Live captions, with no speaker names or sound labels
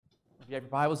you have your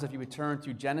Bibles, if you would turn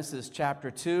to Genesis chapter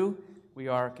 2. We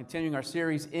are continuing our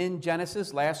series in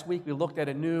Genesis. Last week we looked at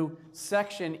a new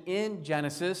section in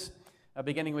Genesis,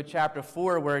 beginning with chapter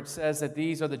 4, where it says that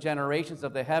these are the generations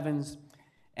of the heavens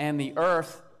and the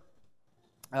earth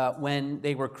when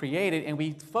they were created. And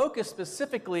we focused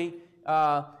specifically,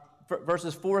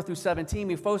 verses 4 through 17,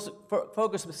 we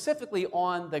focused specifically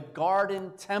on the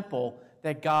garden temple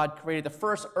that God created, the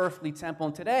first earthly temple.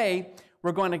 And today,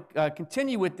 we're going to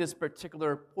continue with this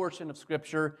particular portion of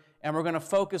Scripture, and we're going to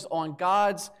focus on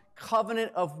God's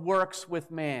covenant of works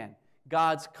with man.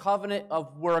 God's covenant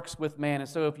of works with man. And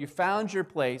so if you found your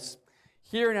place,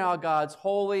 hear now God's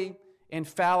holy,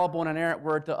 infallible, and inerrant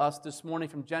word to us this morning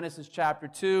from Genesis chapter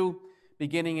 2,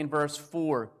 beginning in verse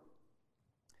 4.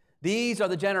 These are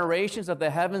the generations of the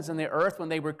heavens and the earth when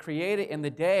they were created in the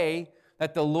day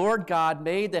that the Lord God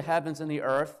made the heavens and the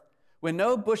earth, when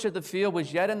no bush of the field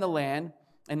was yet in the land,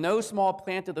 and no small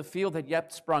plant of the field had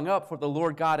yet sprung up, for the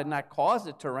Lord God had not caused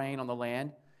it to rain on the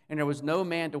land, and there was no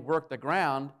man to work the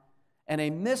ground, and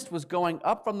a mist was going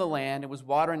up from the land, and was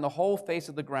watering the whole face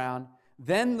of the ground.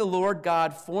 Then the Lord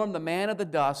God formed the man of the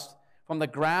dust from the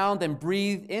ground, and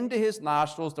breathed into his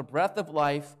nostrils the breath of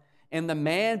life, and the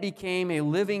man became a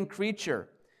living creature.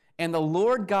 And the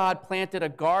Lord God planted a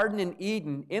garden in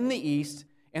Eden in the east,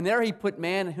 and there he put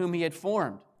man whom he had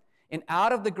formed. And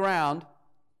out of the ground,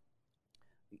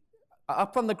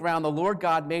 up from the ground, the Lord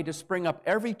God made to spring up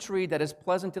every tree that is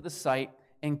pleasant to the sight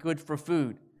and good for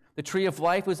food. The tree of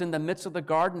life was in the midst of the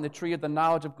garden, the tree of the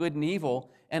knowledge of good and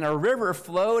evil, and a river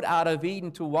flowed out of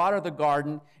Eden to water the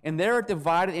garden, and there it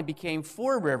divided and became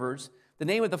 4 rivers. The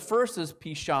name of the first is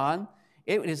Pishon.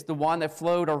 It is the one that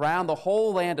flowed around the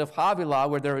whole land of Havilah,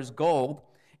 where there is gold,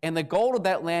 and the gold of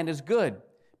that land is good.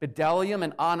 Bdellium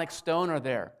and onyx stone are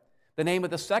there. The name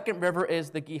of the second river is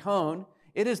the Gihon.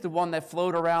 It is the one that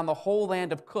flowed around the whole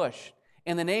land of Cush.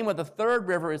 And the name of the third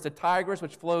river is the Tigris,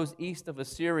 which flows east of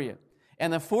Assyria.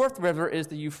 And the fourth river is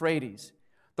the Euphrates.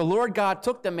 The Lord God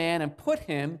took the man and put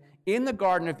him in the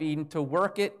Garden of Eden to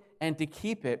work it and to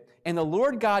keep it. And the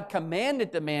Lord God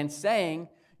commanded the man, saying,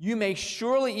 "You may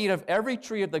surely eat of every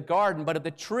tree of the garden, but of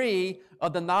the tree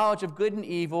of the knowledge of good and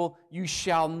evil you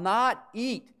shall not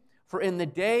eat. For in the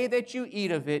day that you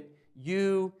eat of it,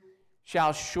 you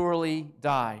shall surely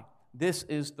die." This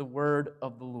is the word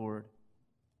of the Lord.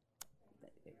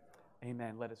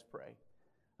 Amen. Let us pray.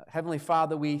 Heavenly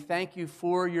Father, we thank you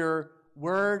for your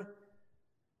word,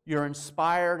 your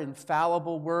inspired,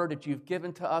 infallible word that you've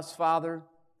given to us, Father.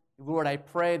 Lord, I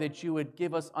pray that you would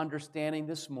give us understanding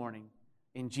this morning.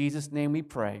 In Jesus' name we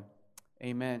pray.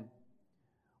 Amen.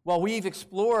 Well, we've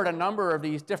explored a number of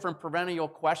these different perennial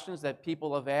questions that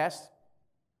people have asked.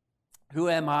 Who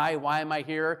am I? Why am I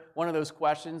here? One of those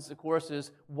questions, of course,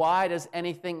 is why does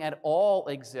anything at all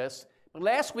exist? But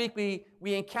last week we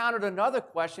encountered another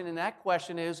question, and that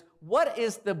question is, what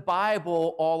is the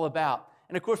Bible all about?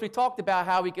 And of course, we talked about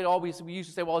how we used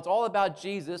to say, well, it's all about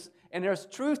Jesus, and there's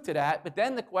truth to that. But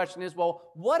then the question is, well,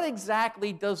 what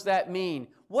exactly does that mean?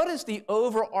 What is the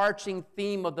overarching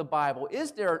theme of the Bible?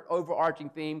 Is there an overarching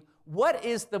theme? What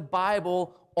is the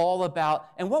Bible all about?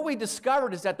 And what we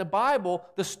discovered is that the Bible,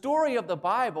 the story of the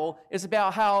Bible, is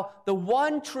about how the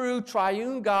one true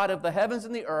triune God of the heavens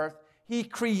and the earth, he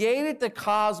created the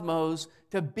cosmos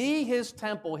to be his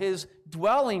temple, his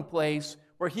dwelling place,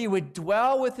 where he would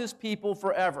dwell with his people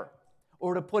forever.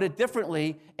 Or to put it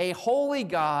differently, a holy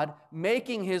God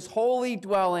making his holy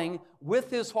dwelling with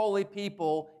his holy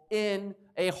people in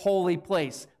a holy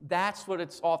place. That's what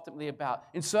it's ultimately about.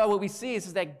 And so what we see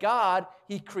is that God,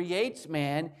 he creates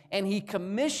man, and he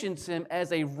commissions him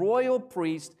as a royal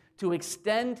priest to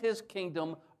extend his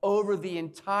kingdom over the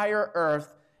entire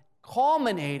earth,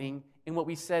 culminating in what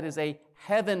we said is a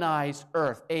heavenized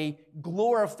earth, a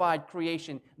glorified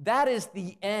creation. That is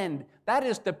the end. That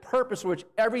is the purpose for which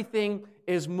everything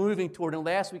is moving toward. And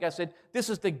last week I said, this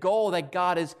is the goal that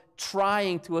God is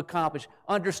trying to accomplish.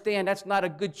 Understand, that's not a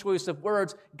good choice of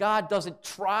words. God doesn't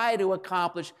try to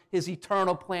accomplish his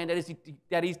eternal plan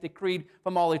that he's decreed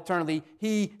from all eternity.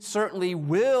 He certainly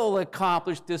will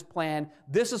accomplish this plan.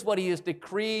 This is what he has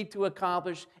decreed to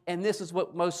accomplish, and this is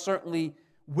what most certainly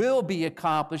will be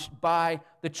accomplished by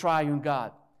the triune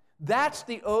God. That's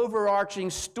the overarching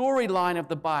storyline of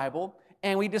the Bible,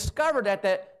 and we discovered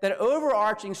that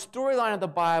overarching storyline of the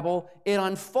Bible, it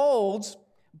unfolds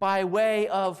by way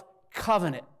of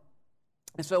covenant.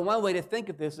 And so one way to think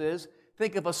of this is,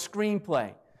 think of a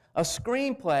screenplay. A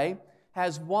screenplay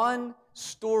has one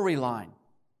storyline,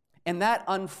 and that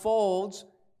unfolds,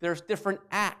 there's different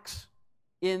acts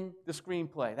in the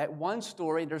screenplay. That one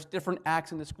story, there's different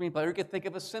acts in the screenplay. Or you could think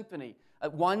of a symphony.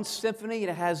 One symphony, it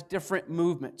has different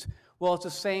movements. Well, it's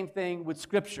the same thing with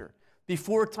Scripture.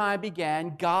 Before time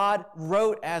began, God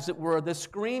wrote, as it were, the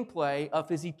screenplay of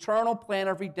his eternal plan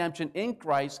of redemption in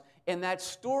Christ, and that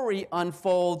story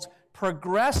unfolds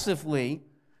progressively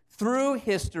through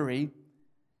history,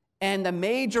 and the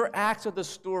major acts of the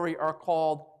story are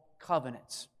called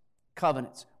covenants.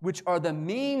 Covenants, which are the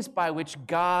means by which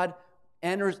God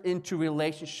enters into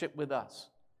relationship with us.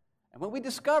 And what we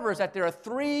discover is that there are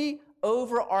three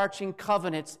overarching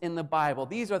covenants in the Bible.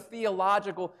 These are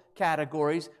theological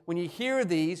categories. When you hear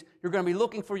these, you're going to be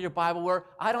looking for your Bible where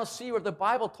I don't see where the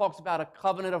Bible talks about a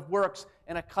covenant of works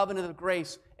and a covenant of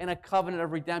grace and a covenant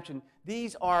of redemption.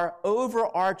 These are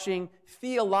overarching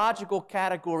theological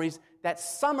categories that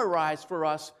summarize for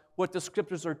us what the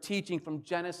Scriptures are teaching from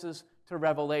Genesis to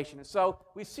Revelation. And so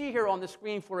we see here on the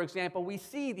screen, for example, we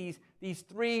see these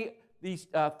three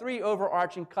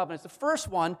overarching covenants.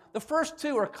 The first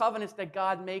two are covenants that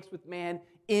God makes with man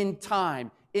in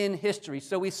time, in history.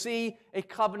 So we see a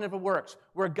covenant of works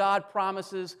where God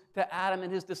promises to Adam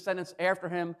and his descendants after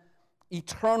him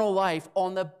eternal life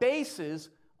on the basis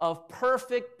of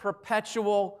perfect,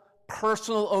 perpetual,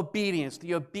 personal obedience,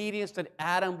 the obedience that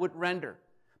Adam would render.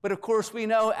 But of course, we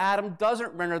know Adam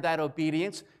doesn't render that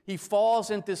obedience. He falls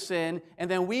into sin,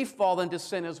 and then we fall into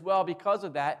sin as well because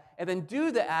of that. And then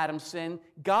due to Adam's sin,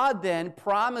 God then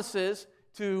promises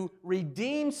to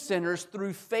redeem sinners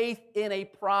through faith in a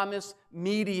promised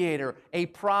mediator, a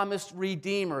promised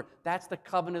redeemer. That's the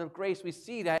covenant of grace. We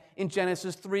see that in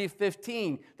Genesis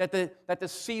 3:15, that the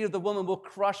seed of the woman will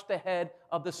crush the head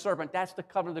of the serpent. That's the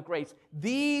covenant of grace.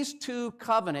 These two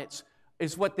covenants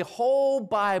is what the whole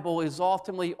Bible is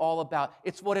ultimately all about.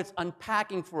 It's what it's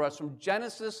unpacking for us from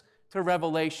Genesis to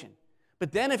Revelation.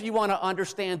 But then if you want to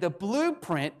understand the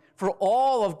blueprint for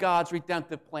all of God's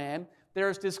redemptive plan,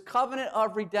 there's this covenant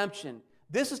of redemption.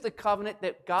 This is the covenant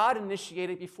that God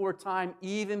initiated before time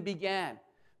even began.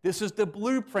 This is the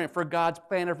blueprint for God's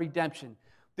plan of redemption.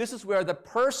 This is where the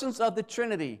persons of the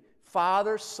Trinity,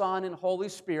 Father, Son, and Holy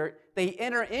Spirit, they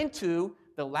enter into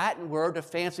the Latin word, the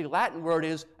fancy Latin word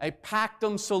is a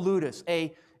pactum salutis,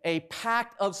 a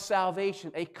pact of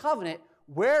salvation, a covenant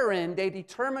wherein they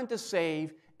determine to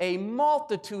save a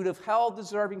multitude of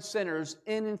hell-deserving sinners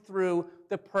in and through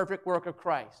the perfect work of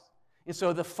Christ. And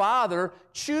so the Father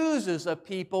chooses a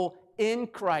people in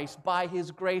Christ by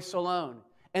his grace alone.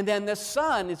 And then the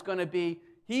Son is going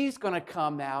to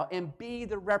come now and be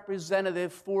the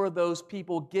representative for those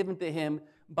people given to him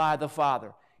by the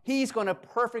Father. He's going to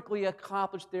perfectly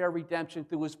accomplish their redemption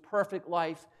through his perfect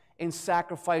life and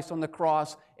sacrifice on the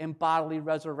cross and bodily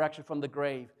resurrection from the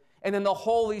grave. And then the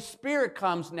Holy Spirit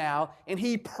comes now, and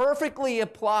he perfectly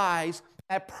applies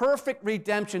that perfect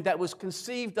redemption that was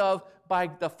conceived of by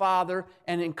the Father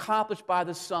and accomplished by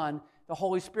the Son. The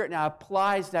Holy Spirit now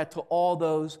applies that to all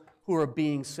those who are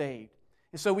being saved.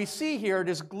 And so we see here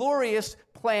this glorious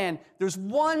plan. There's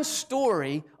one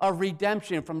story of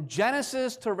redemption from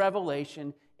Genesis to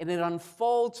Revelation, and it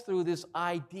unfolds through this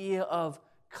idea of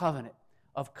covenant,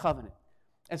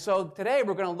 And so today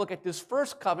we're going to look at this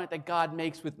first covenant that God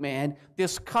makes with man,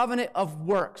 this covenant of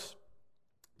works.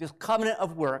 This covenant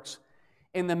of works.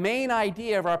 And the main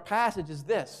idea of our passage is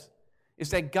this, is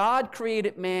that God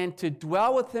created man to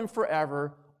dwell with him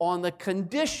forever on the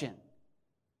condition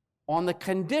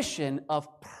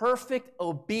of perfect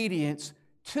obedience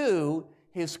to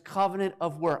his covenant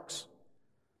of works.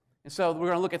 And so we're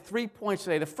going to look at 3 points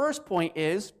today. The first point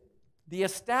is the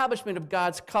establishment of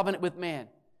God's covenant with man.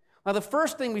 Now, the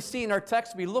first thing we see in our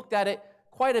text, we looked at it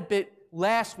quite a bit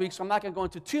last week, so I'm not going to go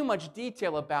into too much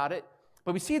detail about it,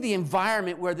 but we see the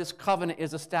environment where this covenant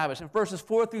is established. In verses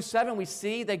 4 through 7, we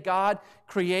see that God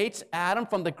creates Adam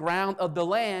from the ground of the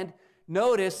land,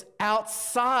 notice,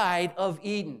 outside of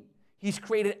Eden. He's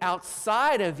created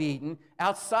outside of Eden,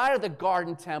 outside of the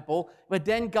garden temple, but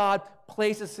then God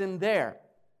places him there.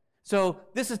 So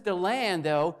this is the land,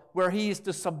 though, where he is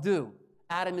to subdue.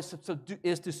 Adam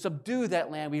is to subdue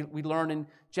that land. We learn in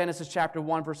Genesis chapter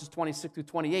 1, verses 26 through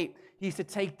 28. He's to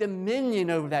take dominion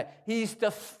over that. He's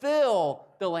to fill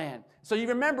the land. So you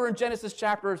remember in Genesis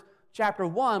chapter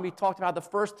 1, we talked about the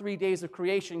first 3 days of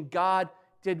creation. God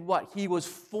did what? He was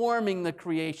forming the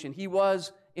creation. He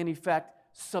was, in effect,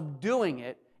 subduing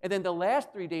it. And then the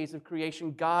last 3 days of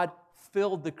creation, God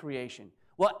filled the creation.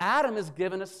 Well, Adam is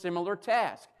given a similar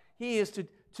task. He is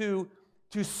to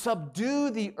subdue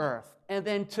the earth and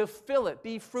then to fill it,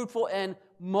 be fruitful and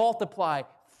multiply,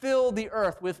 fill the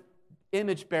earth with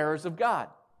image bearers of God.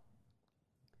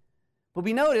 But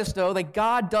we notice, though, that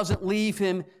God doesn't leave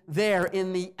him there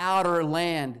in the outer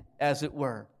land, as it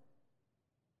were.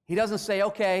 He doesn't say,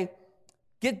 okay,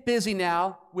 get busy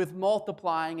now with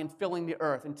multiplying and filling the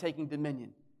earth and taking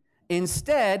dominion.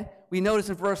 Instead, we notice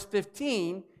in verse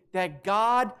 15 that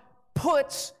God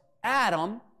puts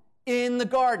Adam in the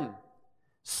garden.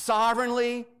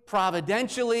 Sovereignly,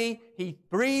 providentially, he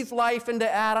breathes life into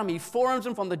Adam. He forms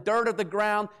him from the dirt of the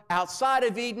ground outside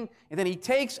of Eden, and then he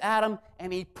takes Adam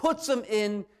and he puts him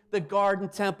in the garden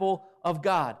temple of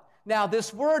God. Now,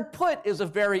 this word put is a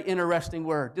very interesting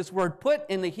word. This word put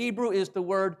in the Hebrew is the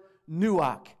word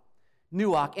nuach.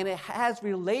 Nuach, and it has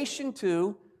relation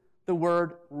to the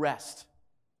word rest.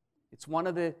 It's one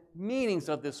of the meanings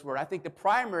of this word. I think the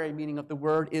primary meaning of the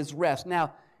word is rest.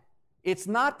 Now, it's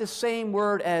not the same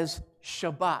word as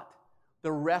Shabbat,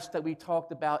 the rest that we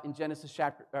talked about in Genesis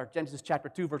chapter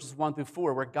 2, verses 1 through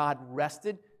 4, where God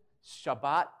rested,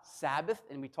 Shabbat, Sabbath,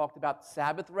 and we talked about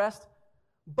Sabbath rest.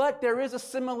 But there is a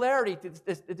similarity to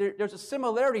this, there's a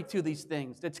similarity to these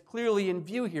things that's clearly in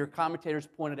view here, commentators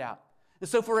pointed out. And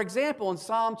so, for example, in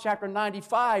Psalm chapter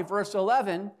 95, verse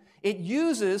 11, it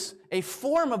uses a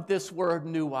form of this word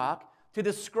nuach to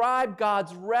describe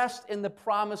God's rest in the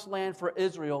promised land for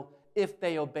Israel if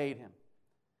they obeyed him.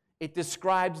 It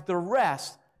describes the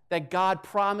rest that God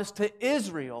promised to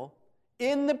Israel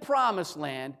in the promised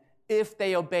land if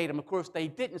they obeyed him. Of course, they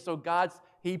didn't, so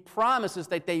he promises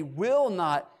that they will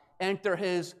not enter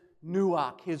his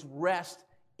nuach, his rest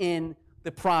in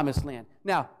the promised land.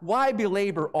 Now, why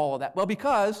belabor all of that? Well,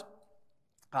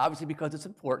 obviously because it's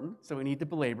important, so we need to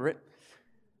belabor it.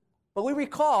 But we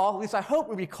recall, at least I hope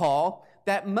we recall,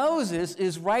 that Moses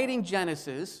is writing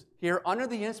Genesis here under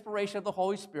the inspiration of the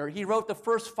Holy Spirit. He wrote the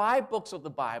first 5 books of the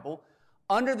Bible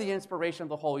under the inspiration of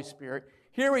the Holy Spirit.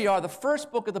 Here we are, the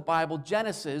first book of the Bible,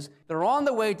 Genesis. They're on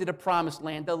the way to the promised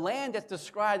land, the land that's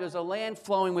described as a land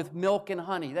flowing with milk and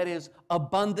honey. That is,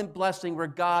 abundant blessing where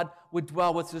God would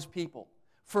dwell with his people.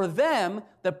 For them,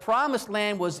 the promised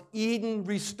land was Eden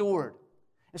restored.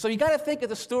 And so you got to think of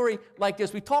the story like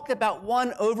this. We talked about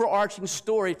one overarching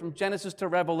story from Genesis to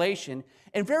Revelation,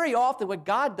 and very often what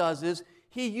God does is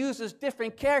he uses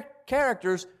different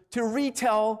characters to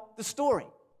retell the story.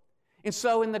 And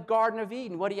so in the Garden of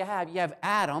Eden, what do you have? You have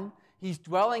Adam. He's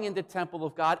dwelling in the temple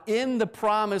of God in the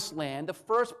promised land, the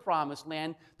first promised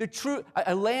land,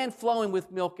 a land flowing with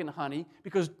milk and honey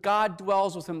because God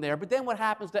dwells with him there. But then what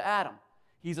happens to Adam?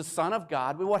 He's a son of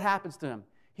God, but what happens to him?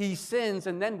 He sins,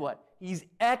 and then what? He's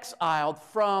exiled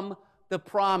from the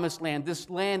promised land, this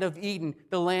land of Eden,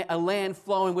 a land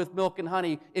flowing with milk and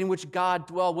honey in which God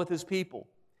dwelled with his people.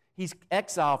 He's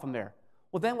exiled from there.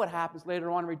 Well, then what happens later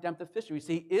on in redemptive history? We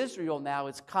see Israel now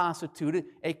is constituted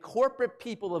a corporate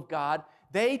people of God.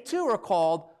 They too are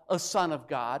called a son of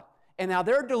God, and now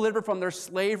they're delivered from their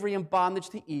slavery and bondage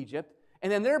to Egypt,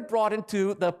 and then they're brought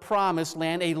into the promised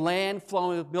land, a land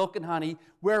flowing with milk and honey,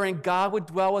 wherein God would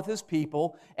dwell with his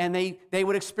people, and they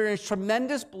would experience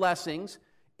tremendous blessings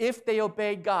if they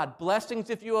obeyed God. Blessings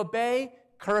if you obey,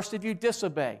 cursed if you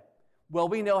disobey. Well,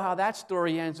 we know how that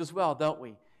story ends as well, don't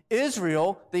we?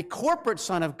 Israel, the corporate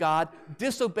son of God,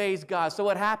 disobeys God. So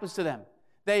what happens to them?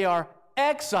 They are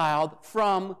exiled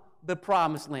from the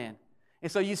promised land.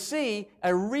 And so you see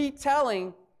a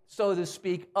retelling, so to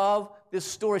speak, of this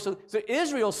story. So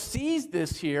Israel sees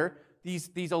this here, these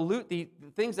things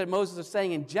that Moses is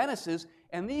saying in Genesis,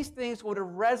 and these things would have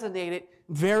resonated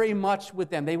very much with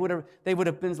them. They would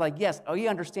have been like, yes, you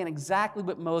understand exactly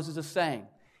what Moses is saying.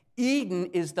 Eden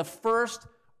is the first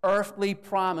earthly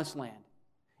promised land.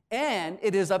 And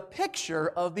it is a picture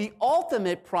of the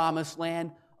ultimate promised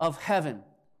land of heaven.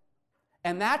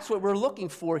 And that's what we're looking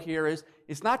for here is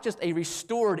it's not just a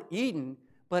restored Eden,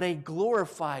 but a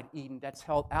glorified Eden that's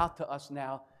held out to us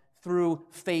now through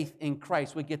faith in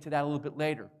Christ. We'll get to that a little bit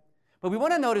later. But we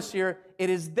want to notice here, it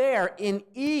is there in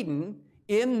Eden,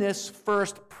 in this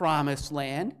first promised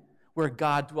land, where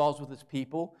God dwells with his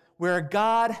people, where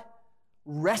God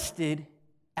rested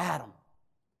Adam.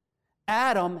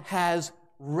 Adam has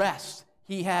rest.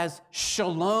 He has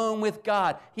shalom with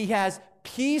God. He has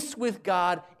peace with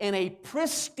God in a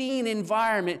pristine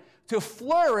environment to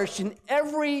flourish in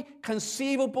every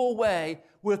conceivable way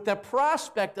with the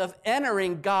prospect of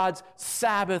entering God's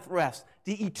Sabbath rest,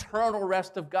 the eternal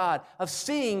rest of God, of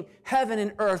seeing heaven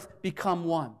and earth become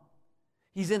one.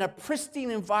 He's in a pristine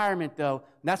environment, though,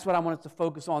 and that's what I want us to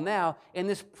focus on now. And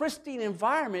this pristine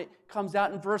environment comes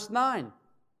out in verse 9.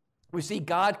 We see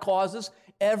God causes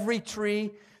every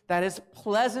tree that is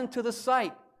pleasant to the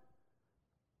sight.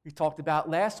 We talked about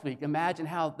last week. Imagine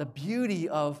how the beauty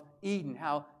of Eden,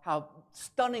 how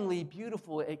stunningly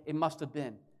beautiful it must have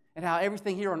been, and how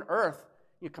everything here on earth,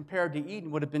 compared to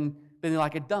Eden, would have been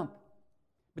like a dump.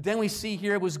 But then we see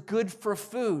here it was good for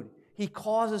food. He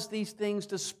causes these things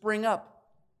to spring up.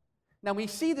 Now we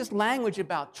see this language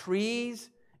about trees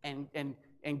and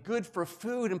and good for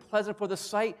food and pleasant for the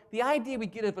sight. The idea we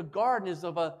get of a garden is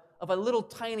of a little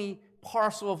tiny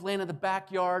parcel of land in the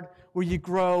backyard where you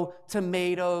grow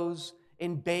tomatoes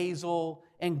and basil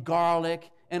and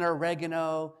garlic and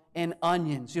oregano and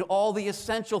onions, all the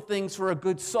essential things for a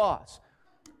good sauce.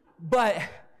 But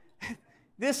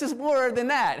this is more than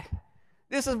that.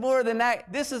 This is more than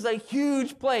that. This is a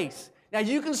huge place. Now,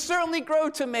 you can certainly grow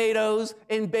tomatoes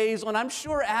and basil, and I'm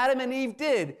sure Adam and Eve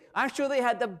did. I'm sure they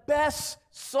had the best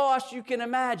sauce you can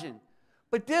imagine.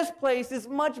 But this place is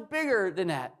much bigger than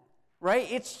that, right?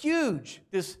 It's huge,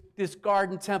 this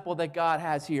garden temple that God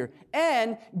has here.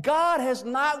 And God has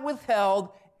not withheld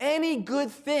any good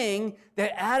thing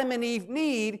that Adam and Eve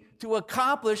need to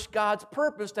accomplish God's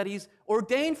purpose that He's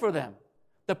ordained for them.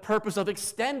 The purpose of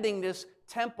extending this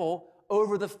temple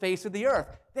over the face of the earth.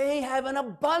 They have an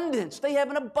abundance. They have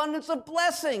an abundance of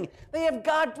blessing. They have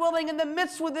God dwelling in the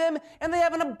midst with them, and they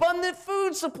have an abundant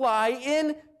food supply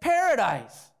in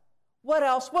paradise. What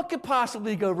else? What could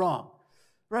possibly go wrong?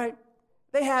 Right?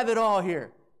 They have it all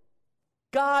here.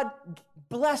 God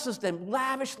blesses them,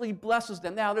 lavishly blesses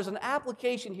them. Now, there's an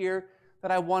application here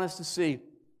that I want us to see.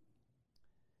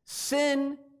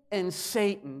 Sin and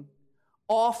Satan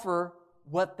offer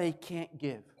what they can't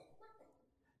give.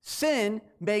 Sin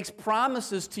makes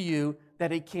promises to you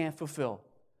that it can't fulfill.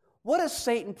 What does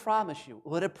Satan promise you?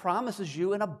 Well, it promises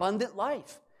you an abundant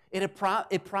life. It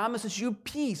promises you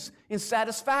peace and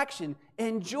satisfaction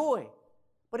and joy.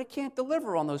 But it can't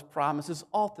deliver on those promises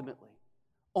ultimately.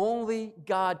 Only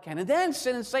God can. And then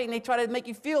sin and Satan, they try to make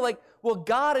you feel like, well,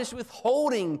 God is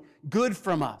withholding good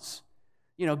from us.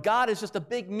 God is just a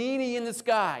big meanie in the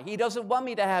sky. He doesn't want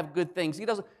me to have good things. He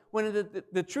doesn't. When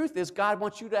the truth is, God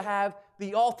wants you to have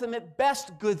the ultimate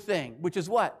best good thing, which is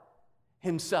what?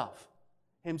 Himself.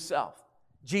 Himself.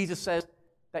 Jesus says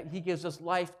that He gives us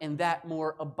life and that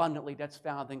more abundantly. That's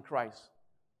found in Christ.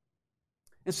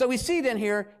 And so we see then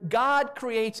here, God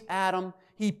creates Adam.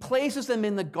 He places them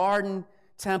in the garden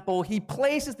temple. He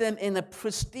places them in a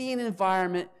pristine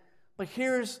environment. But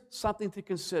here's something to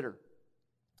consider.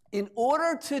 In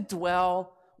order to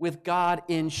dwell with God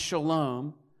in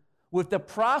shalom, with the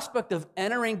prospect of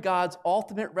entering God's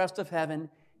ultimate rest of heaven,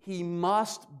 he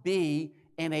must be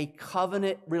in a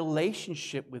covenant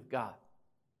relationship with God.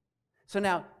 So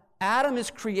now, Adam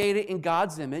is created in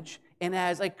God's image, and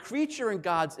as a creature in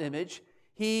God's image,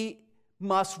 he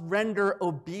must render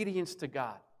obedience to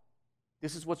God.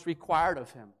 This is what's required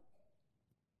of him.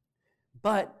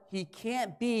 But he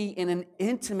can't be in an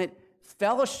intimate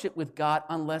fellowship with God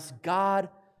unless God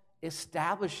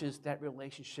establishes that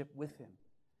relationship with him.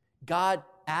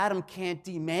 Adam can't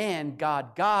demand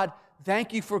God,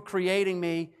 thank you for creating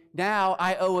me. Now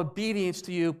I owe obedience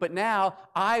to you, but now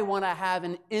I want to have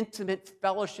an intimate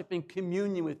fellowship and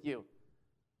communion with you.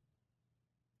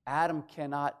 Adam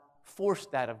cannot force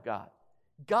that of God.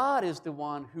 God is the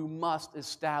one who must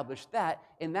establish that,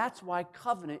 and that's why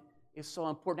covenant is so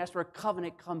important. That's where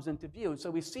covenant comes into view. And so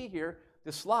we see here,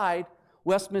 the slide,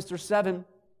 Westminster 7,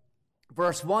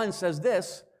 verse 1 says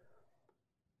this: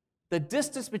 the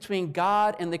distance between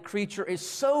God and the creature is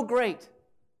so great.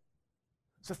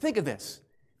 So think of this.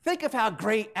 Think of how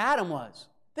great Adam was.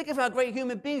 Think of how great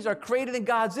human beings are, created in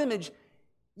God's image.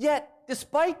 Yet,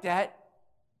 despite that,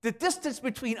 the distance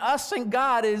between us and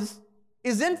God is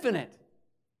infinite,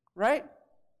 right?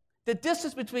 The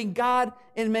distance between God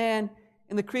and man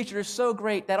and the creature is so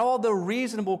great that all the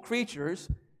reasonable creatures,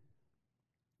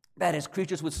 that is,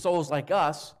 creatures with souls like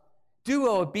us, do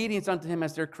owe obedience unto him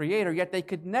as their creator, yet they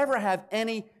could never have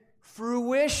any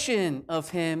fruition of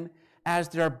him as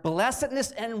their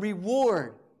blessedness and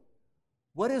reward.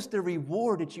 What is the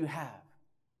reward that you have?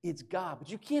 It's God,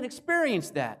 but you can't experience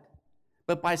that.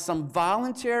 But by some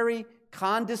voluntary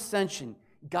condescension,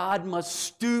 God must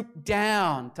stoop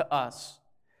down to us,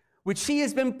 which he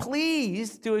has been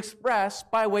pleased to express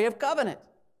by way of covenant.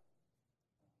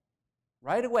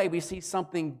 Right away, we see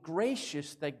something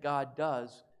gracious that God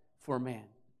does for man.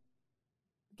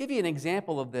 I'll give you an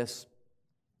example of this.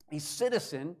 A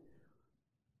citizen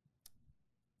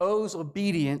owes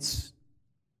obedience.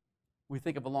 We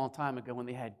think of a long time ago when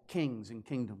they had kings and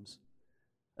kingdoms.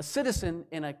 A citizen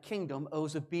in a kingdom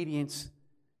owes obedience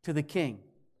to the king,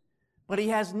 but he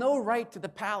has no right to the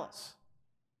palace.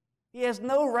 He has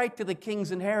no right to the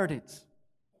king's inheritance.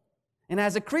 And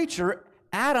as a creature,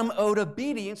 Adam owed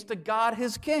obedience to God,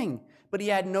 his king, but he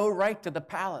had no right to the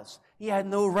palace. He had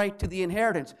no right to the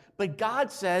inheritance. But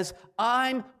God says,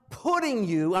 I'm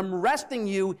resting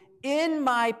you in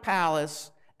my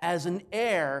palace as an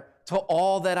heir to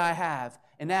all that I have.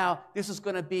 And now this is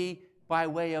going to be by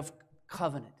way of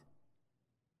covenant.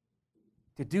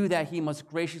 To do that, he must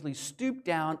graciously stoop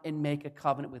down and make a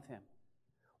covenant with him.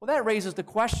 Well, that raises the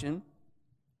question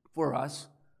for us,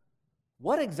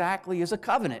 what exactly is a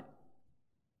covenant?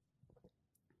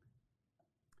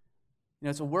 You know,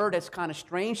 it's a word that's kind of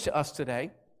strange to us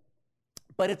today,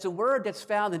 but it's a word that's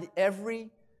found in every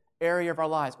area of our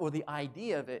lives, or the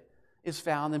idea of it is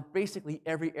found in basically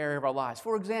every area of our lives.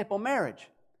 For example, marriage.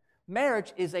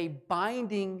 Marriage is a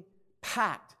binding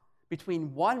pact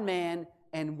between one man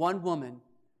and one woman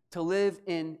to live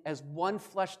in as one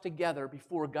flesh together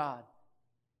before God.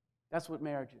 That's what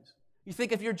marriage is. You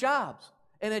think of your jobs.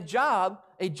 And a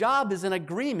job is an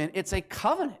agreement. It's a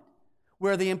covenant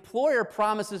where the employer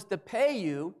promises to pay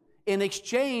you in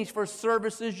exchange for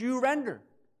services you render.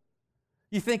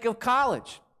 You think of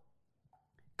college.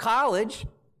 College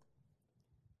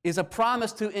is a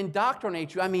promise to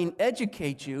indoctrinate you,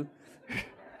 educate you.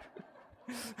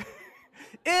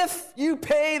 If you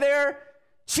pay their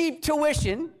cheap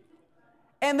tuition,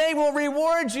 and they will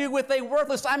reward you with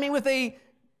with a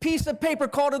piece of paper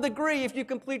called a degree if you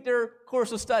complete their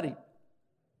course of study.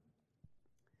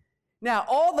 Now,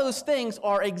 all those things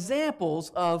are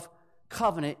examples of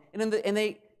covenant, and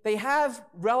they have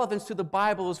relevance to the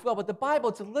Bible as well, but the Bible,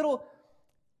 it's a little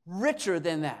richer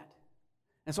than that.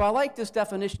 And so I like this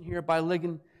definition here by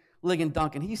Ligon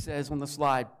Duncan. He says on the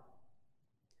slide,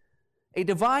 a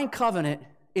divine covenant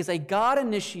is a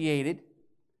God-initiated,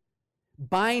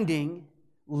 binding,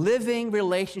 living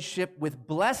relationship with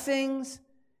blessings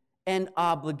and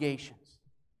obligations.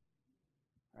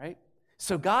 Right?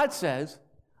 So God says,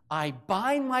 I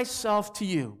bind myself to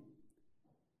you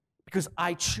because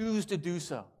I choose to do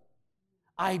so.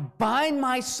 I bind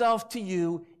myself to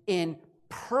you in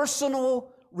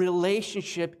personal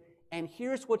relationship, and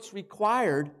here's what's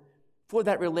required for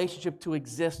that relationship to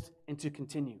exist and to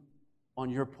continue on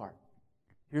your part.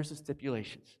 Here's the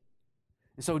stipulations.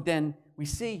 And so then we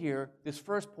see here, this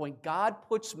first point, God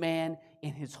puts man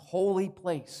in his holy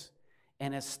place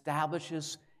and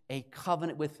establishes a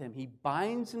covenant with him. He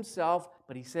binds himself,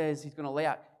 but he says he's going to lay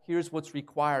out, here's what's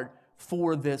required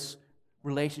for this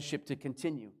relationship to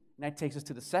continue. And that takes us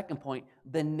to the second point,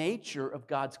 the nature of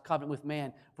God's covenant with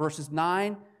man. Verse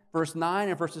 9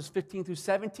 and verses 15 through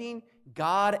 17,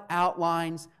 God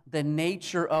outlines the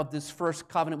nature of this first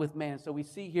covenant with man. So we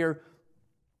see here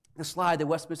the slide, the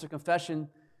Westminster Confession,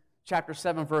 chapter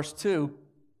 7, verse 2.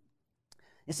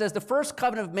 It says, the first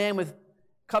covenant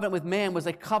with man was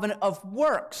a covenant of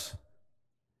works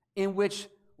in which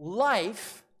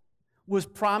life was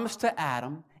promised to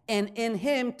Adam and in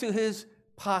him to his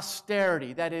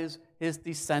posterity, that is, his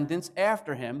descendants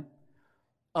after him,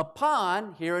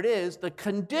 upon, here it is, the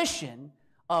condition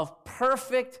of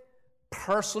perfect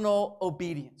personal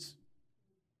obedience.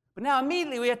 But now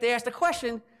immediately we have to ask the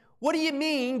question, what do you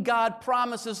mean God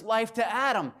promises life to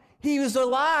Adam? He was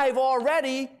alive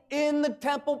already in the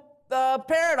temple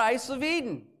paradise of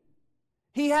Eden.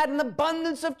 He had an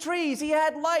abundance of trees. He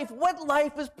had life. What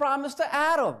life is promised to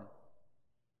Adam?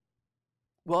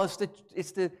 Well,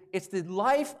 it's the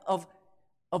life of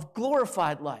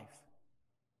glorified life.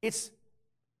 It's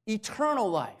eternal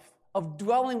life of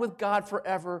dwelling with God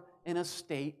forever in a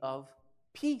state of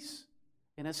peace,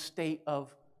 in a state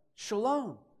of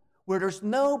shalom, where there's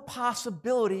no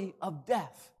possibility of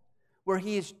death, where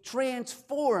he is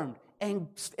transformed and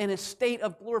in a state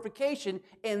of glorification,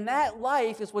 and that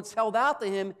life is what's held out to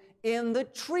him in the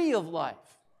tree of life.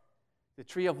 The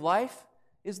tree of life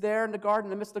is there in the garden, in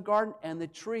the midst of the garden, and the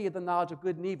tree of the knowledge of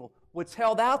good and evil. What's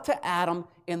held out to Adam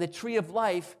in the tree of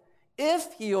life,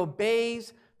 if he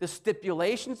obeys the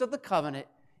stipulations of the covenant,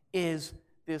 is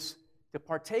this to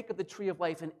partake of the tree of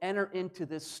life and enter into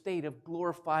this state of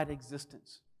glorified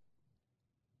existence.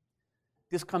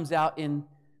 This comes out in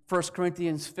 1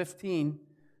 Corinthians 15,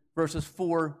 verses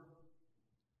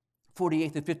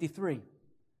 48 to 53.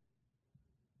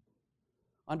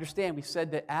 Understand, we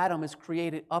said that Adam is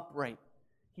created upright.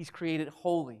 He's created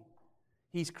holy.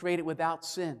 He's created without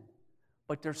sin.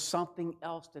 But there's something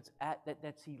else that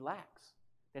he lacks,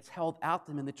 that's held out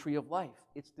to him in the tree of life.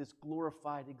 It's this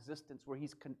glorified existence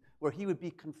where he would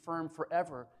be confirmed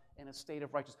forever in a state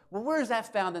of righteousness. Well, where is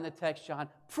that found in the text, John?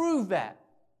 Prove that.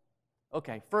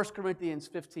 Okay, 1 Corinthians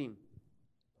 15.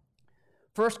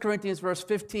 1 Corinthians verse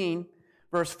 15,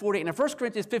 verse 48. Now, 1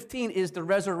 Corinthians 15 is the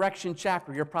resurrection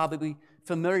chapter. You're probably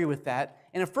familiar with that.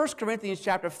 And in 1 Corinthians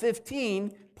chapter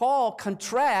 15, Paul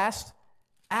contrasts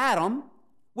Adam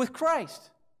with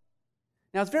Christ.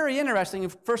 Now, it's very interesting. In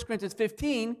 1 Corinthians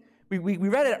 15, we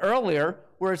read it earlier,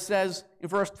 where it says in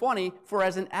verse 20, for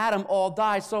as in Adam all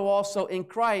die, so also in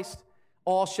Christ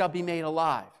all shall be made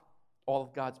alive, all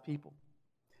of God's people.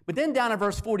 But then down in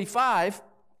verse 45,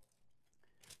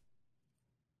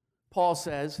 Paul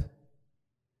says,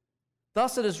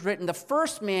 thus it is written, the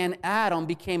first man, Adam,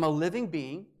 became a living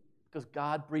being because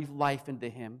God breathed life into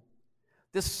him.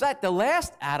 The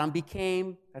last Adam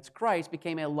became, that's Christ,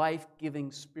 became a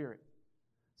life-giving spirit.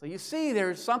 So you see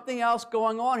there's something else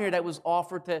going on here that was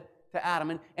offered to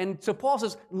Adam. And so Paul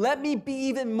says, let me be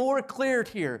even more clear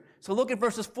here. So look at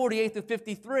verses 48 to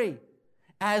 53.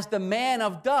 As the man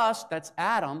of dust, that's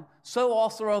Adam, so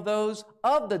also are those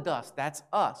of the dust, that's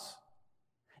us.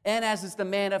 And as is the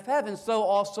man of heaven, so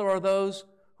also are those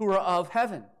who are of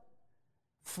heaven.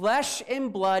 Flesh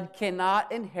and blood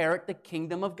cannot inherit the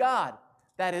kingdom of God.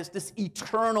 That is this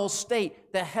eternal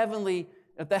state, the heavenly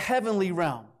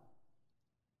realm.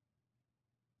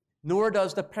 Nor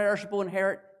does the perishable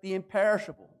inherit the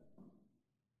imperishable.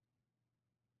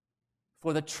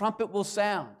 For the trumpet will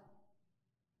sound,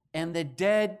 and the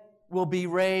dead will be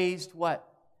raised, what?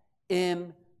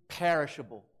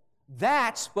 Imperishable.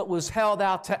 That's what was held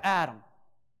out to Adam,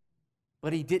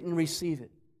 but he didn't receive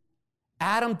it.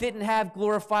 Adam didn't have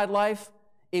glorified life.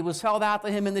 It was held out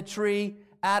to him in the tree.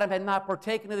 Adam had not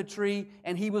partaken of the tree,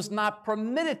 and he was not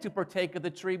permitted to partake of the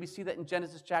tree. We see that in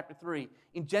Genesis chapter 3.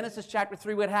 In Genesis chapter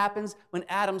 3, what happens? When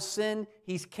Adam sinned,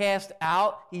 he's cast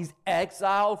out, he's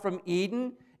exiled from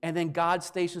Eden, and then God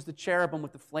stations the cherubim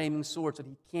with the flaming sword so that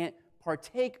he can't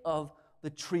partake of the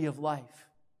tree of life.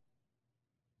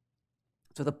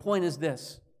 So the point is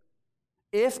this.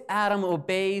 If Adam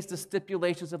obeys the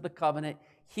stipulations of the covenant,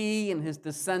 he and his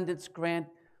descendants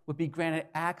would be granted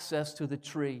access to the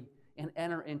tree and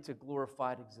enter into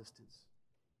glorified existence.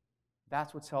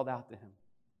 That's what's held out to him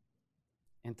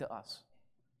and to us.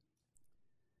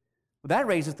 Well, that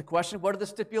raises the question, what are the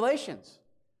stipulations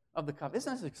of the covenant?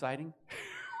 Isn't this exciting?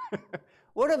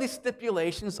 What are the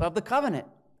stipulations of the covenant?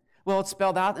 Well, it's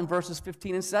spelled out in verses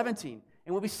 15 and 17.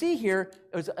 And what we see here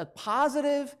is a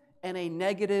positive and a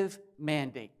negative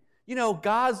mandate. You know,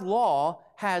 God's law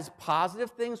has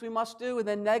positive things we must do and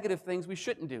then negative things we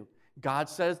shouldn't do. God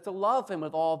says to love him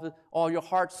with all your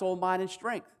heart, soul, mind, and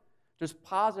strength. There's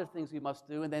positive things we must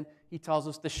do, and then he tells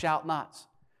us to shout nots.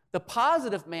 The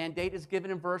positive mandate is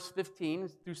given in verse 15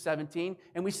 through 17,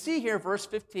 and we see here, verse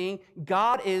 15,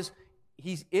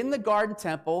 he's in the garden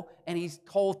temple, and he's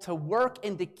told to work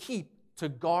and to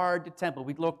guard the temple.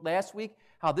 We looked last week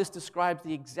how this describes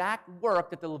the exact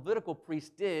work that the Levitical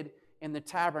priest did in the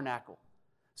tabernacle.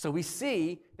 So we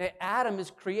see that Adam is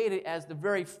created as the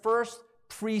very first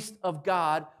priest of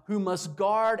God who must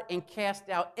guard and cast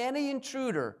out any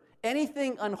intruder,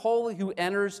 anything unholy who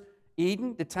enters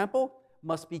Eden, the temple,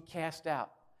 must be cast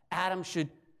out. Adam should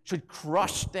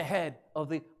crush the head of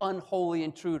the unholy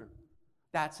intruder.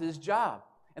 That's his job.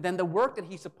 And then the work that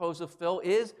he's supposed to fill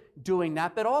is doing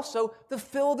that, but also to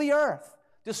fill the earth,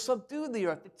 to subdue the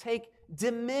earth, to take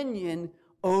dominion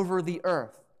over the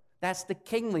earth. That's the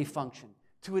kingly function,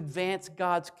 to advance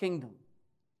God's kingdom.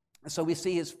 And so we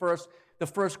see the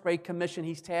first great commission,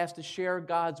 he's tasked to share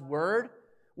God's word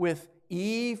with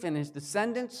Eve and his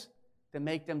descendants, to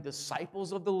make them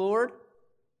disciples of the Lord.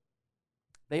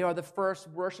 They are the first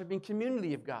worshiping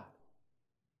community of God.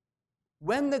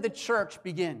 When did the church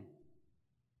begin?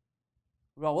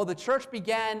 Well, the church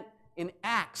began in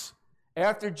Acts,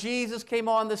 after Jesus came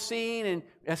on the scene and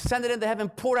ascended into heaven,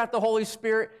 poured out the Holy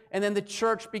Spirit, and then the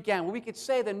church began. Well, we could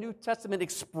say the New Testament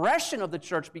expression of the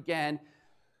church began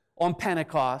on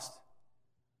Pentecost.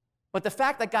 But the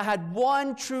fact that God had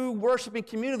one true worshiping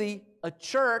community, a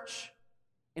church,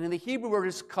 and in the Hebrew word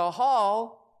is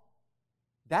kahal,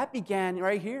 that began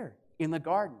right here in the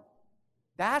garden.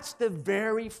 That's the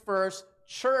very first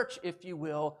church, if you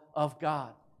will, of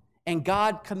God. And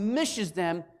God commissions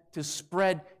them to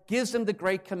spread, gives them the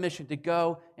Great Commission to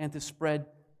go and to spread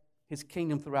his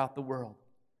kingdom throughout the world.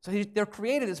 So they're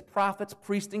created as prophets,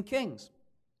 priests, and kings.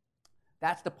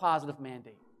 That's the positive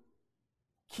mandate.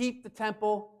 Keep the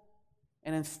temple,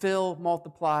 and then fill,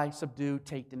 multiply, subdue,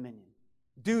 take dominion.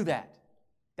 Do that.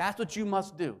 That's what you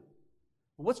must do.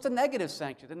 But what's the negative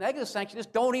sanction? The negative sanction is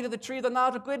don't eat of the tree of the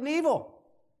knowledge of good and evil.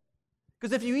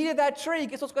 Because if you eat of that tree,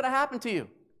 guess what's going to happen to you?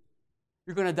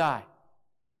 You're going to die.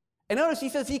 And notice he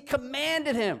says he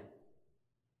commanded him.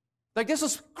 Like this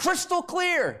is crystal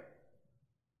clear.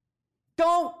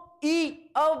 Don't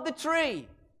eat of the tree.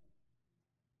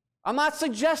 I'm not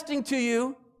suggesting to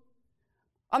you,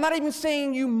 I'm not even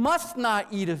saying you must not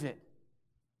eat of it.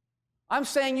 I'm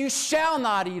saying you shall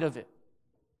not eat of it.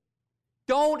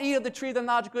 Don't eat of the tree of the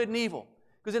knowledge of good and evil.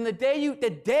 Because in the day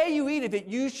you eat of it,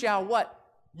 you shall what?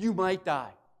 You might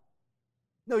die.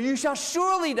 No, you shall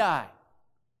surely die.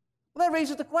 Well, that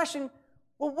raises the question,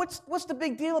 well, what's the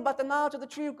big deal about the knowledge of the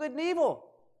tree of good and evil?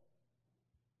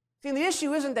 See, the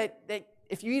issue isn't that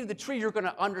if you eat of the tree, you're going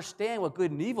to understand what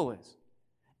good and evil is.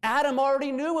 Adam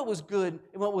already knew what was good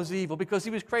and what was evil because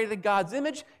he was created in God's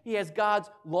image. He has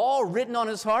God's law written on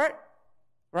his heart,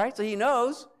 right? So he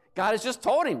knows. God has just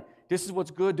told him, this is what's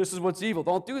good, this is what's evil.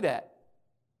 Don't do that.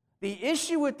 The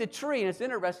issue with the tree, and it's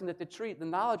interesting that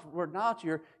the word knowledge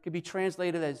here could be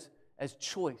translated as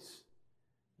choice.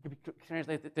 It could be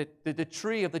translated the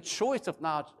tree of the choice of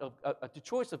knowledge, the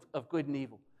choice of good and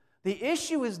evil. The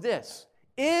issue is this: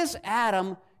 is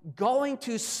Adam going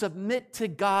to submit to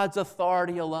God's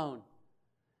authority alone?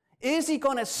 Is he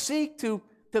going to seek to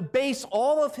base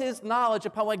all of his knowledge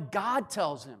upon what God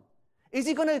tells him? Is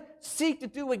he going to seek to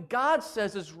do what God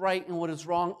says is right and what is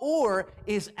wrong? Or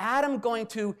is Adam going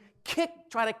to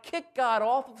try to kick God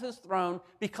off of his throne,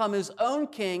 become his own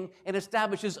king, and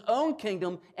establish his own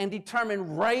kingdom and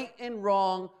determine right and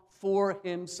wrong for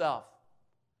himself?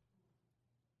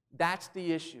 That's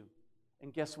the issue.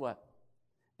 And guess what?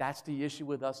 That's the issue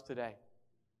with us today.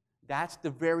 That's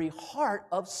the very heart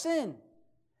of sin.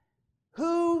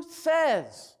 Who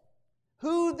says?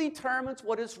 Who determines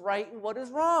what is right and what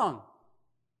is wrong?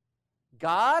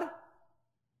 God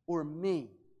or me?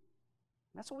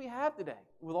 That's what we have today.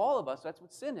 With all of us, that's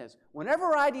what sin is.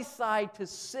 Whenever I decide to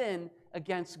sin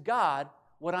against God,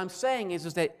 what I'm saying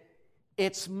is that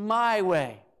it's my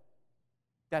way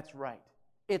that's right.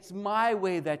 It's my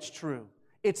way that's true.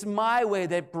 It's my way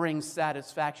that brings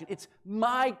satisfaction. It's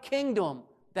my kingdom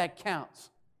that counts,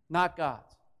 not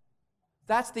God's.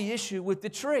 That's the issue with the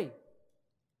tree.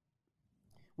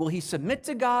 Will he submit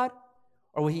to God,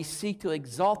 or will he seek to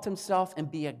exalt himself and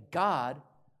be a God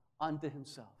unto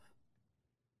himself?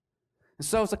 And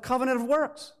so it's a covenant of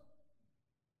works.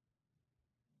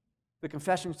 The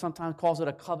confession sometimes calls it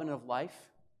a covenant of life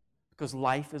because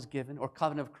life is given, or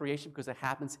covenant of creation because it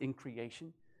happens in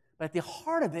creation. But at the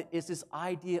heart of it is this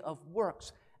idea of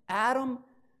works. Adam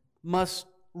must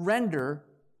render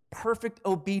perfect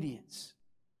obedience.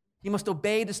 He must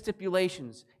obey the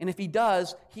stipulations. And if he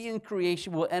does, he in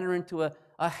creation will enter into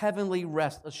a heavenly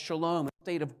rest, a shalom, a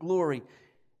state of glory.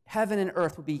 Heaven and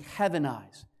earth will be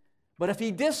heavenized. But if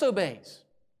he disobeys,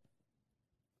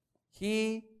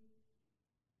 he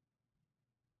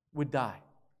would die.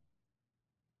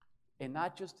 And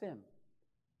not just him,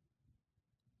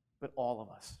 but all of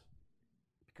us.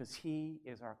 Because he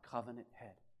is our covenant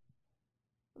head.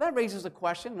 That raises a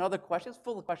question, another question. It's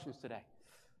full of questions today.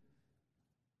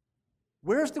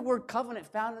 Where's the word covenant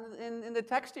found in the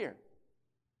text here?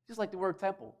 Just like the word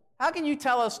temple. How can you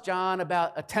tell us, John,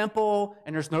 about a temple,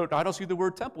 and I don't see the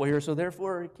word temple here, so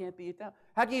therefore it can't be a temple.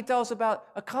 How can you tell us about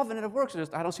a covenant of works?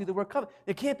 I don't see the word covenant.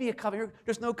 There can't be a covenant here.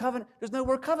 There's no covenant. There's no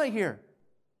word covenant here.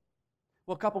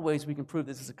 Well, a couple ways we can prove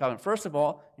this is a covenant. First of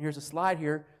all, and here's a slide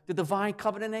here, the divine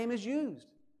covenant name is used.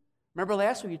 Remember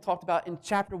last week you talked about in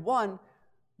chapter 1,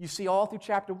 you see all through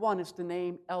chapter 1, it's the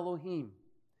name Elohim.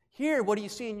 Here, what do you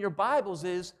see in your Bibles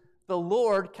is the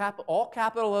Lord, all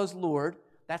capital O's Lord.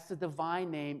 That's the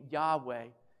divine name, Yahweh.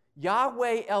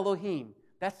 Yahweh Elohim.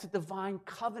 That's the divine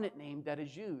covenant name that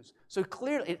is used. So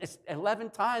clearly, it's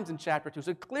 11 times in chapter 2.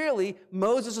 So clearly,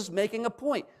 Moses is making a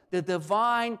point. The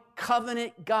divine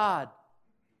covenant God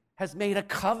has made a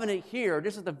covenant here.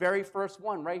 This is the very first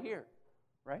one right here,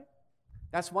 right?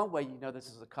 That's one way you know this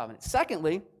is a covenant.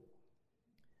 Secondly,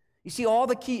 you see all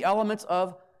the key elements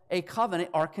of a covenant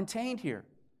are contained here.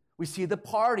 We see the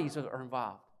parties that are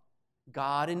involved.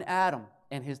 God and Adam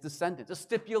and his descendants. The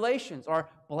stipulations are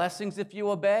blessings if you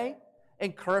obey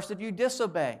and curse if you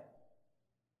disobey.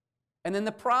 And then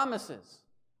the promises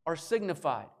are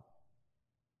signified.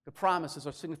 The promises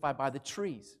are signified by the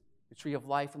trees, the tree of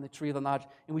life and the tree of the knowledge.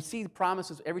 And we see the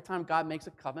promises every time God makes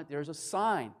a covenant, there's a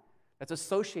sign that's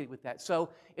associated with that. So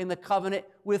in the covenant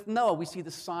with Noah, we see the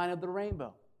sign of the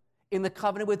rainbow. In the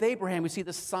covenant with Abraham, we see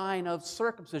the sign of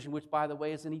circumcision, which, by the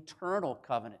way, is an eternal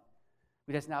covenant,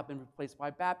 which has now been replaced by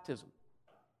baptism.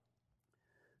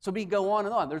 So we go on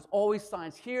and on. There's always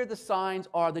signs. Here the signs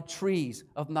are the trees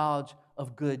of knowledge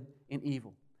of good and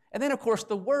evil. And then, of course,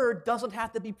 the word doesn't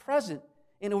have to be present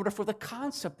in order for the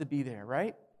concept to be there,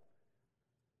 right?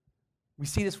 We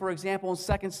see this, for example, in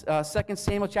 2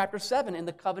 Samuel chapter 7 in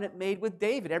the covenant made with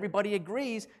David. Everybody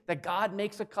agrees that God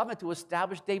makes a covenant to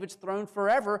establish David's throne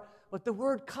forever, but the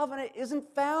word covenant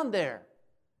isn't found there.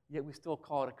 Yet we still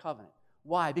call it a covenant.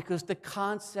 Why? Because the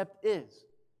concept is.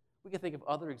 We can think of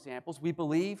other examples. We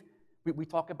believe, we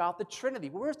talk about the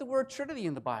Trinity. Where's the word Trinity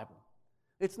in the Bible?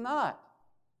 It's not.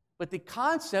 But the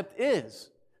concept is.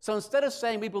 So instead of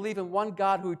saying we believe in one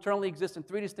God who eternally exists in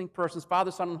three distinct persons, Father,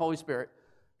 Son, and Holy Spirit,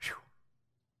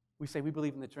 we say we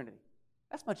believe in the Trinity.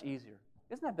 That's much easier.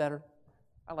 Isn't that better?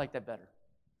 I like that better.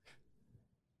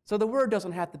 So the word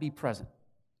doesn't have to be present.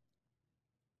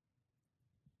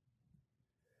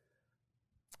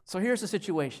 So here's the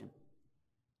situation.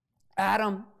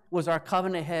 Adam was our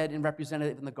covenant head and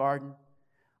representative in the garden.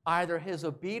 Either his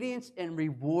obedience and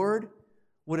reward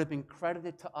would have been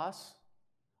credited to us,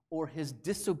 or his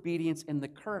disobedience and the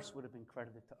curse would have been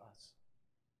credited to us.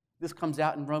 This comes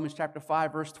out in Romans chapter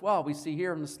 5, verse 12. We see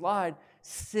here on the slide,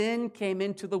 sin came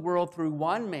into the world through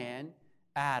one man,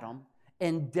 Adam,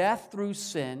 and death through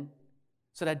sin,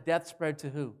 so that death spread to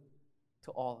who?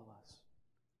 To all of us.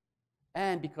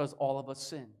 And because all of us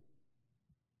sinned.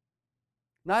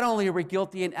 Not only are we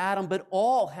guilty in Adam, but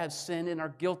all have sinned and are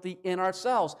guilty in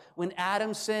ourselves. When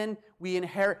Adam sinned, we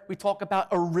talk about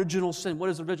original sin.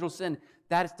 What is original sin?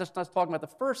 That's not talking about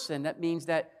the first sin. That means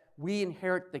that we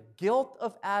inherit the guilt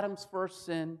of Adam's first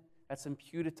sin that's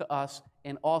imputed to us,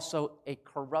 and also a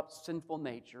corrupt, sinful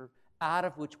nature out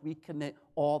of which we commit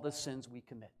all the sins we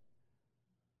commit.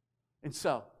 And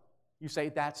so, you say,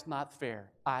 that's not fair.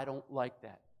 I don't like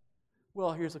that.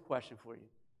 Well, here's a question for you.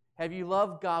 Have you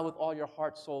loved God with all your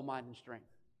heart, soul, mind, and strength?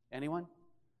 Anyone?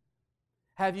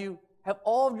 Have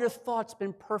all of your thoughts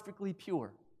been perfectly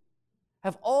pure?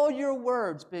 Have all your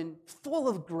words been full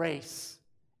of grace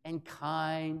and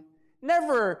kind?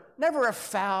 Never a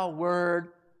foul word?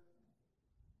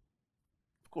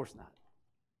 Of course not.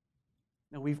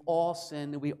 No, we've all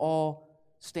sinned and we all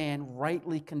stand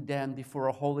rightly condemned before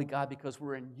a holy God because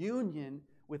we're in union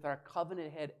with our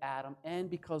covenant head Adam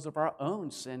and because of our own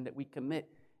sin that we commit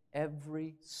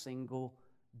every single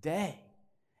day.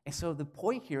 And so the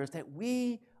point here is that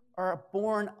we are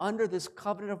born under this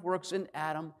covenant of works in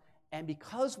Adam, and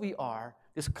because we are,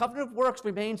 this covenant of works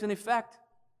remains in effect.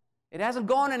 It hasn't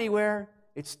gone anywhere.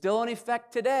 It's still in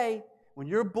effect today. When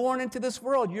you're born into this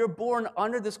world, you're born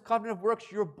under this covenant of works.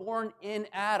 You're born in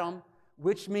Adam,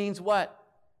 which means what?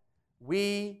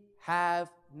 We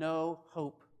have no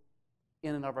hope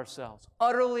in and of ourselves.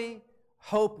 Utterly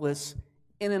hopeless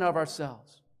in and of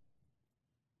ourselves.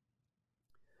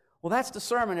 Well, that's the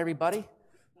sermon, everybody.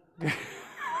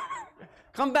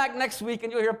 Come back next week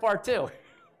and you'll hear part 2.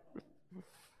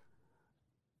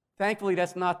 Thankfully,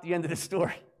 that's not the end of the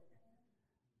story.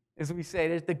 As we say,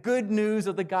 there's the good news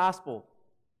of the gospel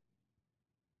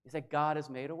is that God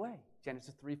has made a way.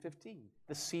 Genesis 3:15.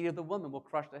 The seed of the woman will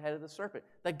crush the head of the serpent.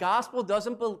 The gospel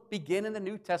doesn't begin in the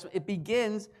New Testament. It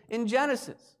begins in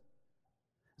Genesis.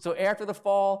 So after the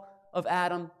fall of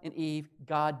Adam and Eve,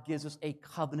 God gives us a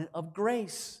covenant of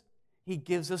grace. He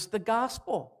gives us the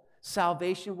gospel.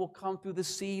 Salvation will come through the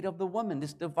seed of the woman,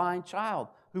 this divine child,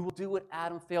 who will do what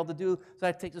Adam failed to do. So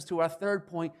that takes us to our third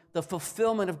point, the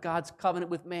fulfillment of God's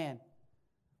covenant with man.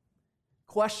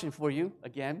 Question for you,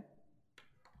 again.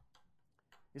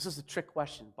 This is a trick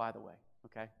question, by the way,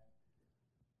 okay?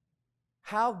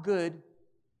 How good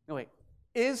do you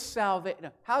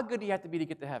have to be to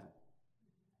get to heaven?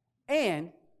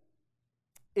 And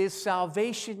is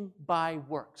salvation by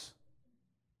works?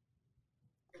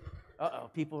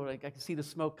 People are like, I can see the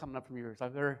smoke coming up from your ears.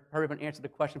 I've heard everyone answer the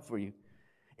question for you.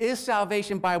 Is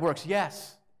salvation by works?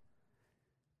 Yes.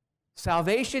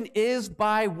 Salvation is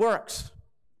by works.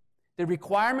 The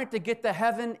requirement to get to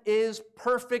heaven is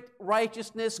perfect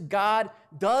righteousness. God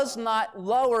does not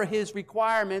lower his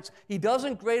requirements. He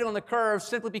doesn't grade on the curve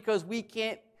simply because we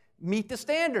can't meet the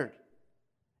standard.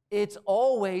 It's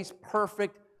always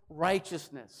perfect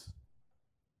righteousness.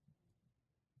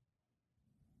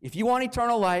 If you want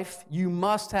eternal life, you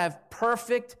must have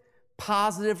perfect,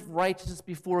 positive righteousness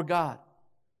before God.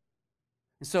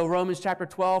 And so Romans chapter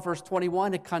 12, verse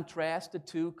 21, it contrasts the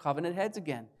two covenant heads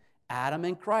again, Adam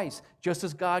and Christ. Just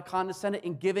as God condescended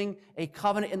in giving a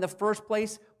covenant in the first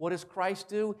place, what does Christ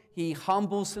do? He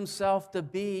humbles himself to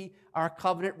be our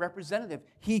covenant representative.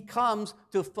 He comes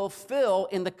to fulfill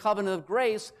in the covenant of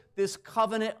grace this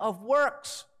covenant of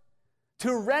works,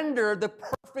 to render the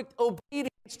perfect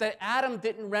obedience that Adam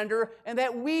didn't render and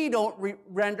that we don't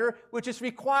render, which is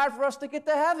required for us to get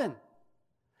to heaven.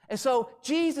 And so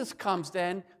Jesus comes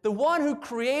then, the one who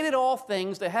created all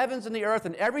things, the heavens and the earth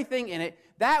and everything in it,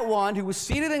 that one who was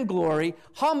seated in glory,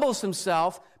 humbles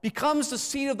himself, becomes the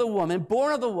seed of the woman,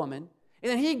 born of the woman,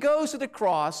 and then he goes to the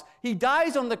cross, he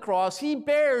dies on the cross, he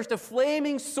bears the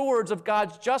flaming swords of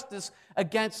God's justice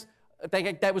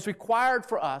that was required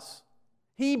for us.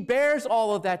 He bears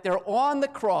all of that there on the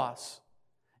cross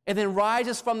and then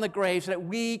rises from the grave so that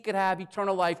we could have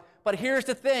eternal life. But here's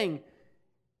the thing.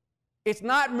 It's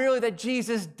not merely that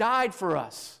Jesus died for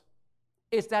us.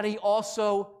 It's that he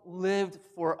also lived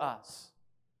for us.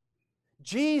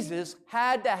 Jesus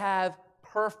had to have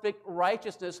perfect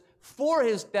righteousness for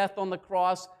his death on the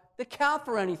cross to count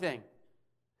for anything.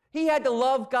 He had to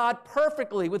love God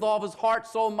perfectly with all of his heart,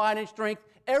 soul, mind, and strength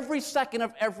every second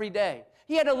of every day.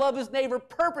 He had to love his neighbor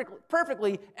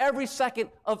perfectly every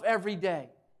second of every day.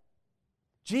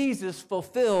 Jesus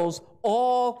fulfills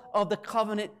all of the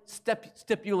covenant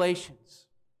stipulations.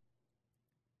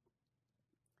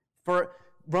 For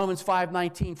Romans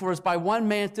 5:19, for as by one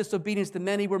man's disobedience the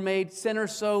many were made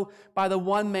sinners, so by the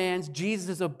one man's,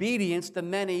 Jesus' obedience, the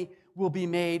many will be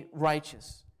made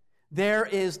righteous. There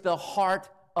is the heart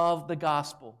of the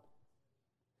gospel.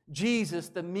 Jesus,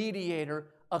 the mediator,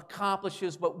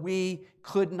 accomplishes what we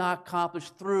could not accomplish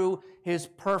through his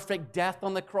perfect death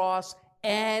on the cross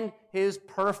and his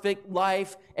perfect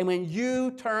life. And when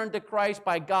you turn to Christ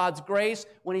by God's grace,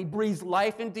 when he breathes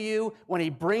life into you, when he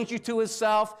brings you to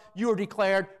himself, you are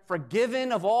declared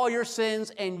forgiven of all your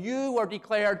sins, and you are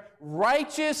declared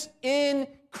righteous in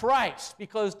Christ,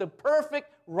 because the perfect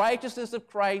righteousness of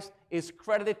Christ is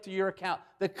credited to your account.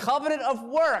 The covenant of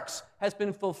works has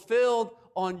been fulfilled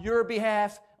on your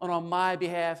behalf and on my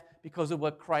behalf because of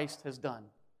what Christ has done.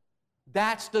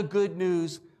 That's the good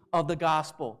news of the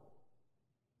gospel.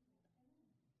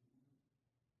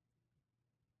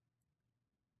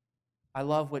 I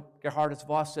love what Geerhardus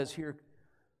Vos says here.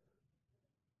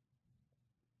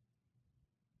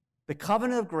 The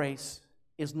covenant of grace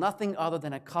is nothing other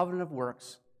than a covenant of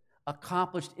works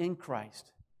accomplished in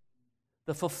Christ,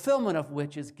 the fulfillment of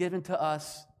which is given to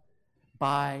us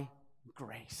by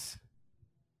grace.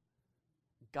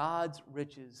 God's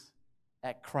riches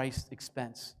at Christ's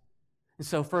expense. And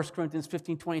so 1 Corinthians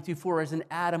 15:22, for as in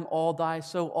Adam all die,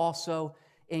 so also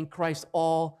in Christ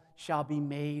all shall be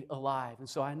made alive. And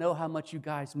so I know how much you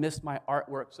guys missed my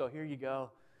artwork, so here you go.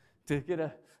 To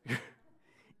get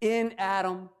in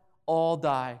Adam, all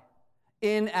die.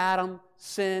 In Adam,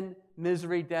 sin,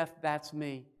 misery, death, that's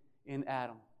me. In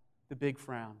Adam, the big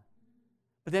frown.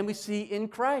 But then we see in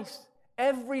Christ,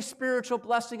 every spiritual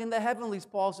blessing in the heavenlies,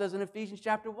 Paul says in Ephesians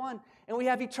chapter 1. And we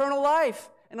have eternal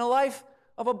life and a life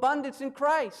of abundance in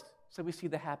Christ. So we see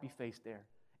the happy face there.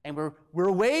 And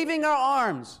we're waving our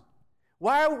arms.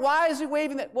 Why is he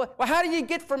waving that? Well, how do you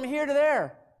get from here to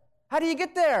there? How do you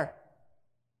get there?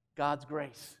 God's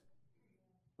grace,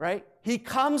 right? He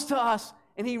comes to us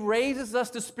and he raises us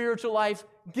to spiritual life,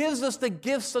 gives us the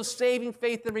gifts of saving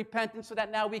faith and repentance so that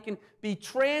now we can be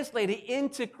translated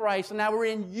into Christ. And now we're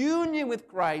in union with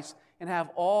Christ and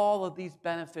have all of these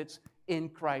benefits in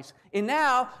Christ. And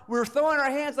now we're throwing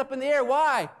our hands up in the air.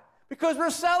 Why? Because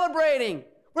we're celebrating.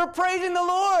 We're praising the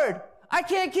Lord. I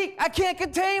can't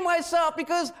contain myself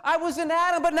because I was in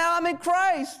Adam, but now I'm in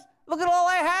Christ. Look at all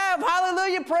I have.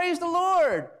 Hallelujah. Praise the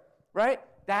Lord. Right?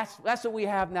 That's what we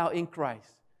have now in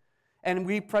Christ. And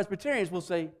we Presbyterians will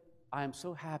say, I am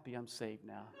so happy I'm saved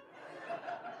now.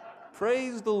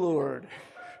 Praise the Lord.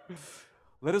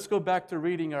 Let us go back to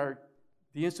reading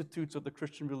the Institutes of the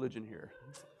Christian Religion here.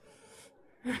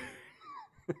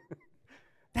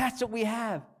 That's what we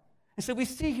have. And so we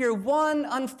see here one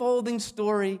unfolding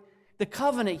story. The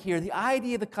covenant here, the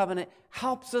idea of the covenant,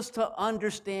 helps us to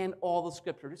understand all the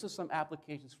Scripture. This is some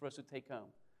applications for us to take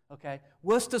home. Okay?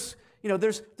 What's this?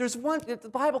 There's one. The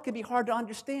Bible can be hard to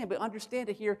understand, but understand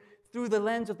it here through the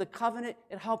lens of the covenant.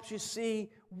 It helps you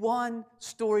see one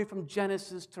story from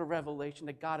Genesis to Revelation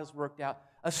that God has worked out.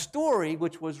 A story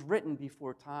which was written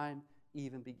before time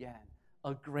even began.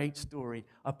 A great story,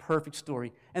 a perfect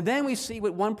story. And then we see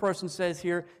what one person says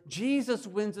here: Jesus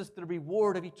wins us the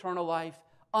reward of eternal life,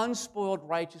 unspoiled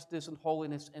righteousness and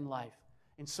holiness in life.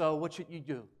 And so what should you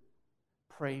do?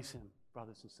 Praise him,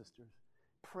 brothers and sisters.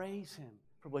 Praise him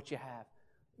for what you have.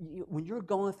 When you're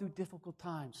going through difficult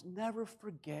times, never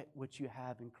forget what you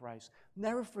have in Christ.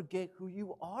 Never forget who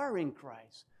you are in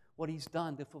Christ, what he's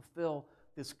done to fulfill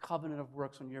this covenant of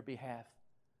works on your behalf.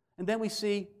 And then we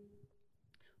see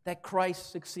that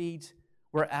Christ succeeds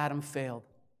where Adam failed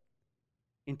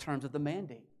in terms of the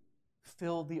mandate.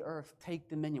 Fill the earth, take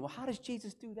dominion. Well, how does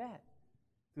Jesus do that?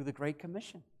 Through the Great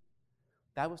Commission.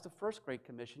 That was the first Great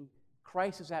Commission.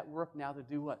 Christ is at work now to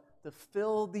do what? To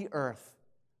fill the earth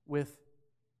with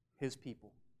his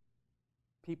people.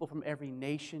 People from every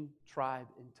nation, tribe,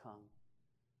 and tongue.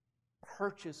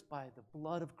 Purchased by the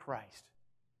blood of Christ.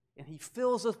 And he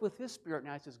fills us with his Spirit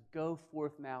now. He says, go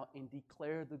forth now and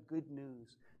declare the good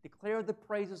news. Declare the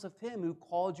praises of him who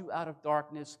called you out of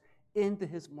darkness into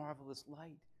his marvelous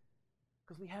light.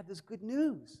 Because we have this good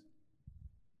news.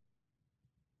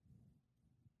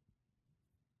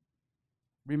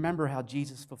 Remember how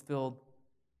Jesus fulfilled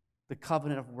the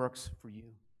covenant of works for you.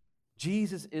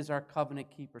 Jesus is our covenant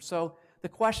keeper. So the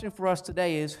question for us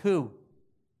today is who?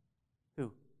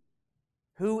 Who?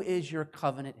 Who is your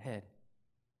covenant head?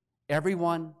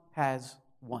 Everyone has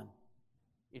one.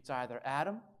 It's either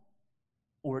Adam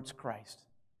or it's Christ.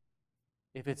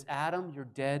 If it's Adam, you're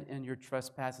dead in your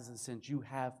trespasses and sins. You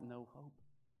have no hope.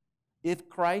 If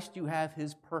Christ, you have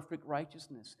his perfect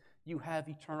righteousness. You have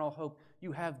eternal hope.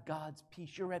 You have God's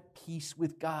peace. You're at peace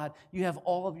with God. You have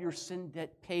all of your sin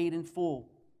debt paid in full.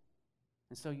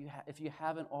 And so if you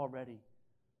haven't already,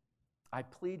 I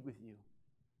plead with you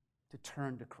to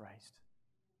turn to Christ.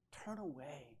 Turn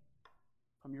away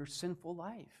from your sinful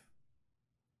life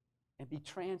and be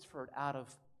transferred out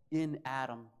of in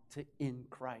Adam to in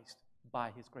Christ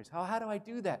by his grace. How do I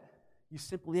do that? You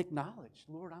simply acknowledge,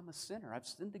 Lord, I'm a sinner. I've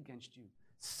sinned against you.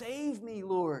 Save me,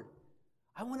 Lord.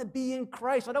 I want to be in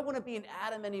Christ. I don't want to be in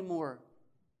Adam anymore.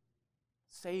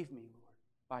 Save me, Lord,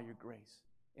 by your grace.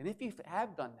 And if you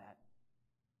have done that,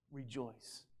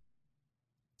 rejoice.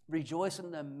 Rejoice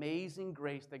in the amazing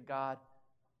grace that God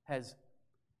has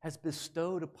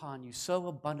bestowed upon you so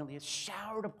abundantly, has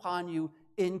showered upon you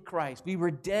in Christ. We were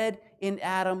dead in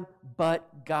Adam,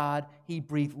 but God, he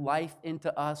breathed life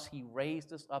into us. He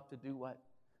raised us up to do what?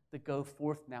 To go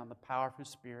forth now in the power of his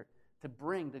Spirit, to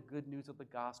bring the good news of the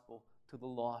gospel to the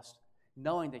lost,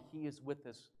 knowing that he is with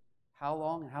us. How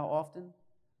long and how often?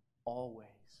 Always,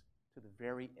 to the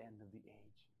very end of the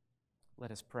age.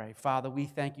 Let us pray. Father, we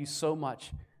thank you so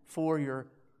much for your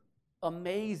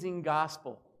amazing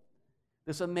gospel,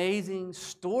 this amazing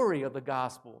story of the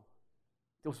gospel.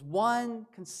 There was one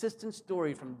consistent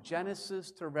story from Genesis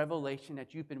to Revelation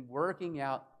that you've been working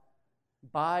out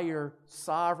by your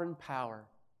sovereign power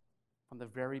from the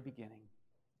very beginning.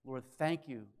 Lord, thank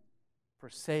you for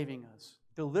saving us,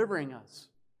 delivering us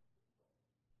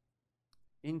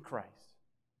in Christ.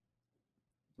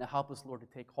 Now help us, Lord, to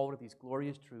take hold of these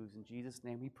glorious truths. In Jesus'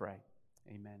 name we pray.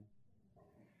 Amen.